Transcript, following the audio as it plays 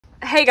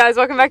Hey guys,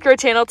 welcome back to our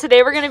channel.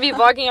 Today we're going to be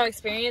vlogging our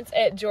experience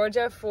at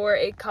Georgia for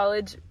a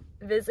college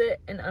visit,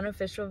 an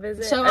unofficial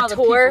visit, a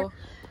tour.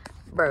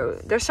 Bro,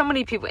 there's so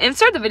many people.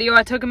 Insert the video.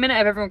 I took a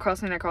minute of everyone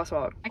crossing their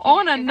crosswalk.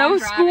 On a no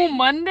school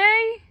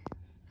Monday?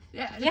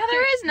 Yeah,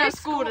 there is no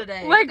school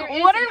today. Like,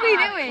 what are we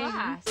doing?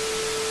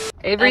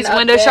 Avery's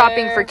window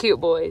shopping for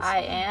cute boys. I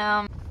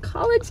am.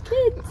 College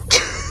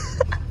kids.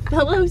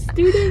 Fellow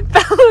students.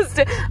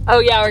 Oh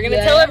yeah, we're gonna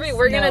tell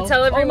everyone.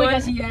 Oh my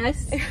gosh,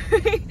 yes.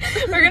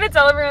 We're gonna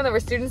tell everyone that we're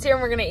students here,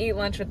 and we're gonna eat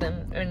lunch with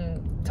them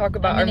and talk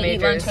about our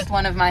majors. Eat lunch with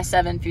one of my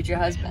 7 future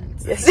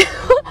husbands. Yes.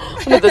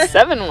 One of the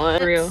 7 ones.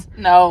 For real.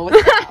 No.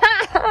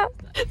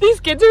 These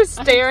kids are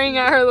staring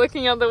at her,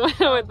 looking out the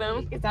window with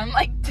them. I'm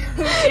like,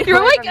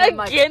 you're like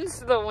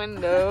against the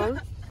window.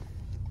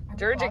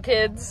 Georgia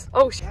kids.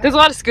 Oh, there's a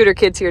lot of scooter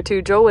kids here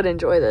too. Joel would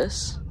enjoy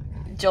this.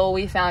 Joel,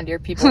 we found your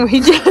people.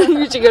 You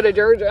should go to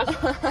Georgia.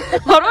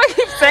 Why do I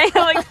keep saying it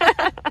like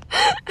that?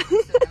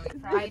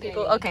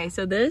 People. Okay,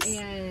 so this,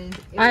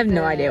 I have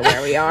no idea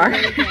where we are.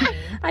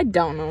 I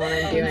don't know what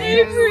I'm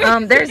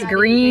doing. There's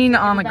green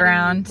on the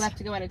ground.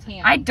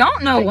 I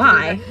don't know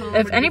why.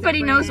 If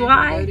anybody knows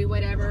why,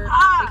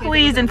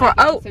 please inform.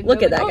 Oh,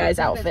 look at that guy's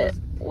outfit.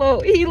 Whoa,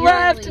 he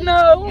left.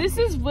 No. This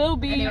is Will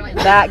B.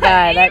 That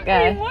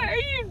guy. What are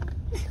you?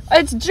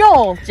 It's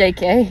Joel,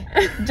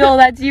 JK. Joel,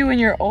 that's you when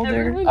you're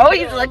older. Oh,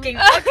 he's looking.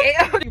 Okay.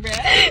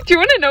 Do you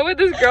want to know what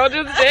this girl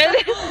just did?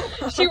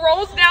 She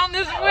rolls down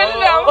this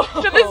window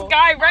to this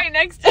guy right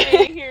next to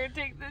me. Here,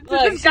 take this.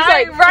 Look, this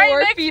guy like right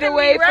 4 next feet to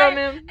away me, from right?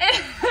 him.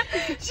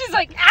 And she's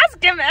like,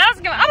 ask him. I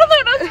don't know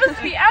what I'm supposed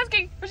to be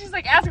asking, but she's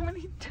like, ask him when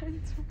he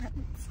turns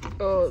around.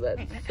 Oh,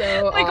 that's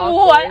so like awkward.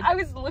 what? I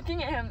was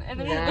looking at him, and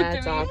then he looked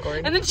at me,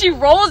 awkward. and then she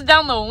rolls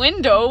down the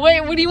window.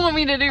 Wait, what do you want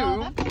me to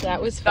do?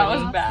 That was funny.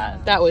 That was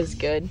bad. That was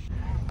good.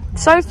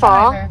 So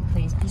far,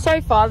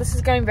 this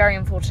is going very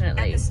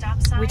unfortunately.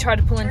 We tried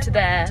to pull into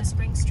there.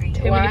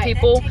 Too many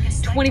people.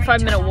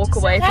 25-minute walk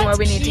away from where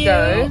we need to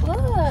go.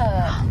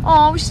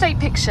 Oh, we should take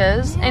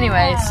pictures.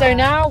 Anyway, so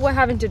now we're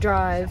having to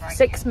drive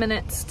 6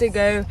 minutes to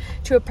go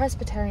to a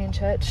Presbyterian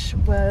church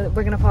where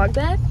we're going to park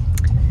there.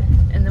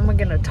 And then we're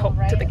going to talk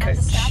to the coach.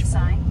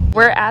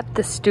 We're at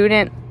the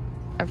student,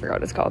 I forgot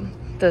what it's called.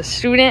 The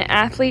Student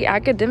Athlete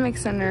Academic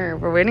Center.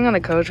 We're waiting on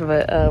the coach,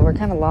 but we're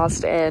kind of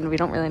lost and we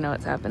don't really know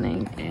what's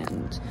happening.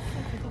 And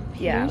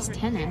yeah, There's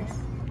tennis.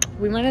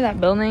 We went to that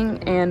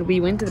building and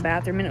we went to the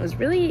bathroom and it was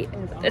really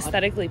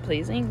aesthetically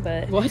pleasing.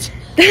 But what?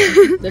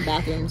 The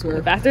bathrooms were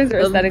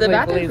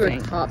aesthetically pleasing.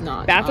 Were top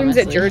notch. Bathrooms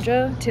honestly. at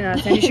Georgia, 10 out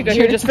of 10. You should go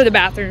here just for the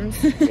bathrooms.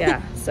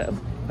 Yeah, so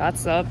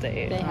that's the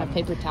update. They have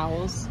paper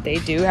towels. They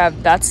do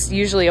have. That's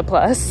usually a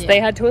plus. Yeah. They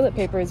had toilet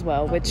paper as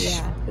well, which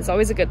is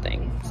always a good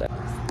thing. So.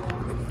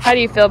 How do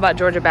you feel about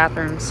Georgia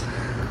bathrooms?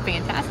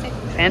 Fantastic.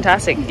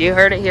 Fantastic. You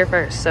heard it here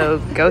first. So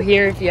go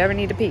here if you ever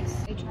need a pee.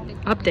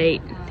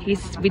 Update.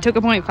 We took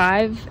a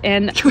 0.5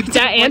 and that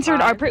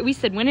answered our we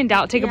said when in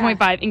doubt take a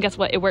 0.5 and guess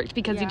what? It worked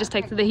because he just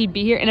texted that he'd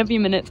be here in a few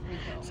minutes.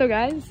 So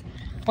guys,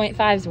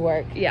 0.5s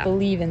work. Yeah.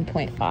 Believe in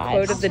 0.5s.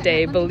 Quote of the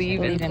day,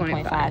 believe in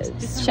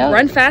 0.5s.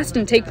 Run fast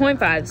and take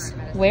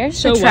 0.5s.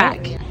 Where's the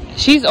track?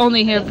 She's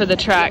only here for the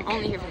track.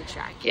 Only here for the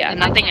track. Yeah,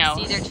 nothing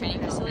else. See their training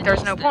facility?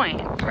 There's no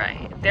point.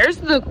 Right. There's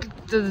the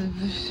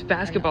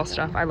basketball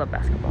stuff. I love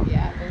basketball.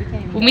 Yeah, but we can't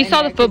even when we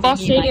saw the football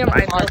stadium,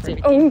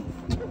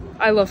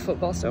 I love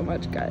football so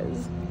much,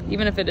 guys.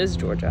 Even if it is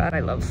Georgia,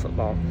 I love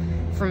football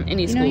from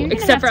any school,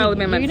 except for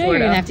Alabama and Florida.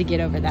 You're gonna have to get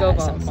over that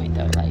at some point,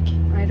 though. Like,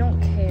 I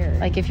don't care.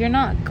 Like, if you're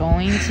not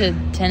going to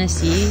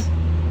Tennessee,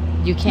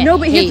 you can't. No,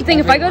 but here's the thing: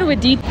 if I go to a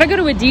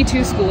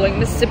D2 school like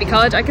Mississippi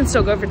College, I can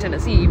still go for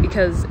Tennessee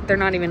because they're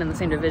not even in the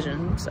same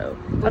division. So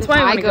that's why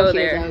I want to go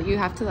there. Though, you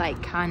have to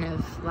like kind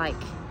of like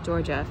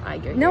Georgia. If I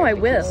go. No, I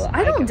will.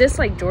 I don't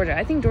dislike Georgia.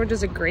 I think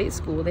Georgia's a great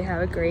school. They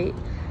have a great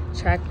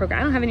track program.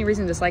 I don't have any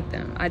reason to dislike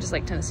them. I just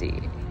like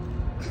Tennessee.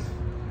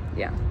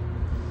 Yeah.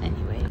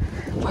 Anyway,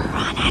 we're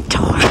on a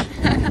tour.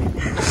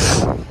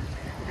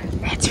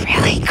 It's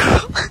really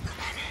cool.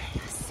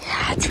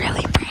 Yeah, it's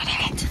really pretty.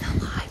 Into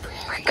the library.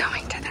 We're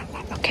going to the.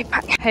 Okay,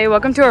 bye. Hey,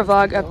 welcome to our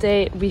vlog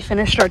update. We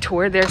finished our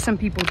tour. There's some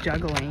people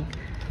juggling.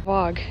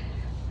 Vlog.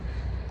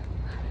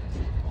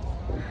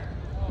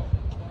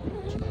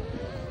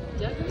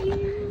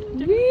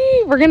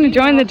 We're gonna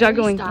join the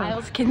juggling.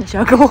 Styles can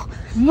juggle.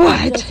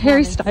 What?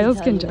 Harry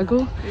Styles can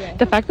juggle? Yeah.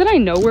 The fact that I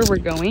know where we're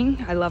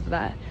going, I love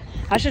that.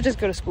 I should just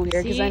go to school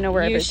here because I know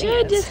where everything is.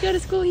 You should just go to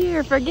school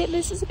here. Forget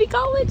Mississippi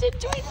College and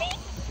join me.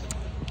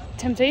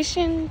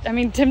 Temptation? I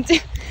mean,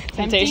 temptation.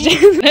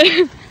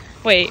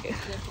 Wait.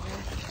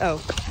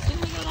 Oh.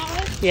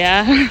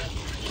 Yeah.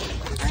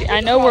 See,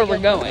 I know where we're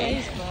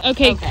going.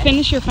 Okay,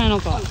 finish your final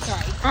thoughts.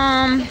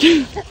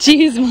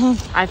 Jeez, Mom.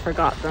 I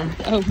forgot them.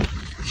 Oh,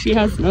 she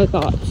has no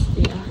thoughts.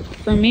 Yeah.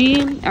 For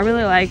me, I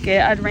really like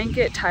it. I'd rank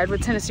it tied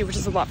with Tennessee, which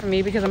is a lot for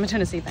me because I'm a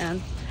Tennessee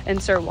fan.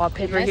 Insert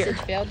wallpaper here.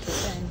 Failed to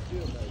send.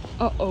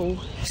 Uh-oh.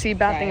 See,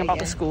 bad thing about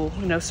the school.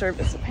 No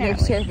service,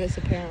 apparently. No service,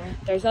 apparently.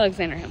 There's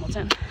Alexander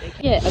Hamilton.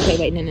 Yeah, okay,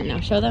 wait, no.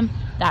 Show them.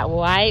 That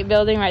white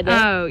building right there.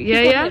 Oh, yeah,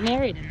 People yeah. get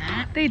married in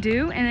that. They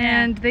do,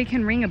 and they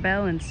can ring a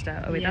bell and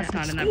stuff. Oh wait, that's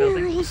not in that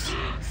building.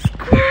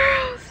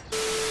 Squirrels!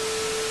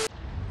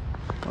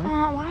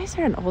 Why is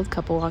there an old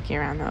couple walking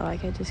around though?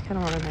 Like, I just kind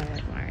of want to know,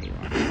 like, why are you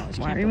on college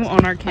Why are campus? you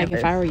on our campus? Like,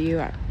 if I were you,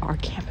 our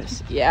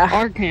campus. Yeah.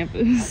 Our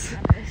campus.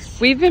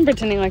 We've been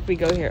pretending like we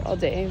go here all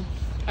day.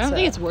 I don't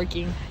think it's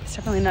working. It's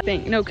definitely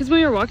nothing. No, because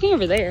we were walking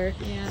over there.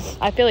 Yeah.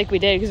 I feel like we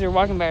did because we were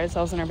walking by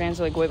ourselves and our parents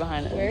were like way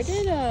behind us. Where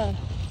did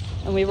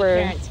and we were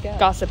parents go?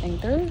 gossiping.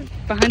 They're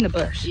behind the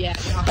bush. Yeah.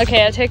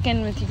 Okay, I'll check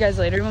in with you guys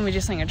later when we do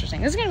something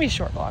interesting. This is gonna be a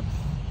short vlog.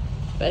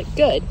 But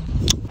good.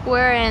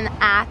 We're in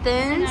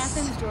Athens. In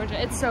Athens,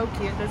 Georgia. It's so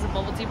cute. There's a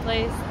bubble tea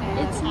place.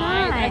 And It's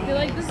nice. I feel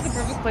like this is the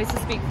perfect place to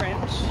speak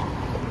French.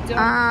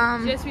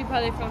 Je suis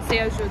parler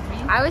français aujourd'hui.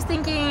 I was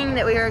thinking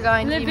that we were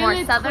going to be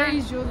more southern.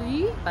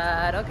 Joli.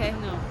 But okay.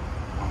 No.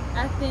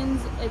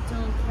 Athens est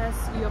un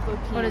casse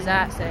européen. What does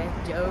that say?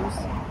 Joe's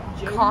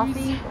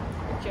coffee.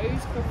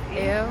 Joe's coffee.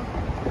 Ew.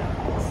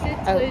 C'est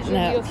Oh très joli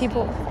no, aussi.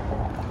 people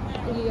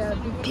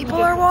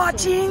Yeah, are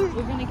watching.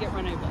 We're gonna get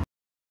run over.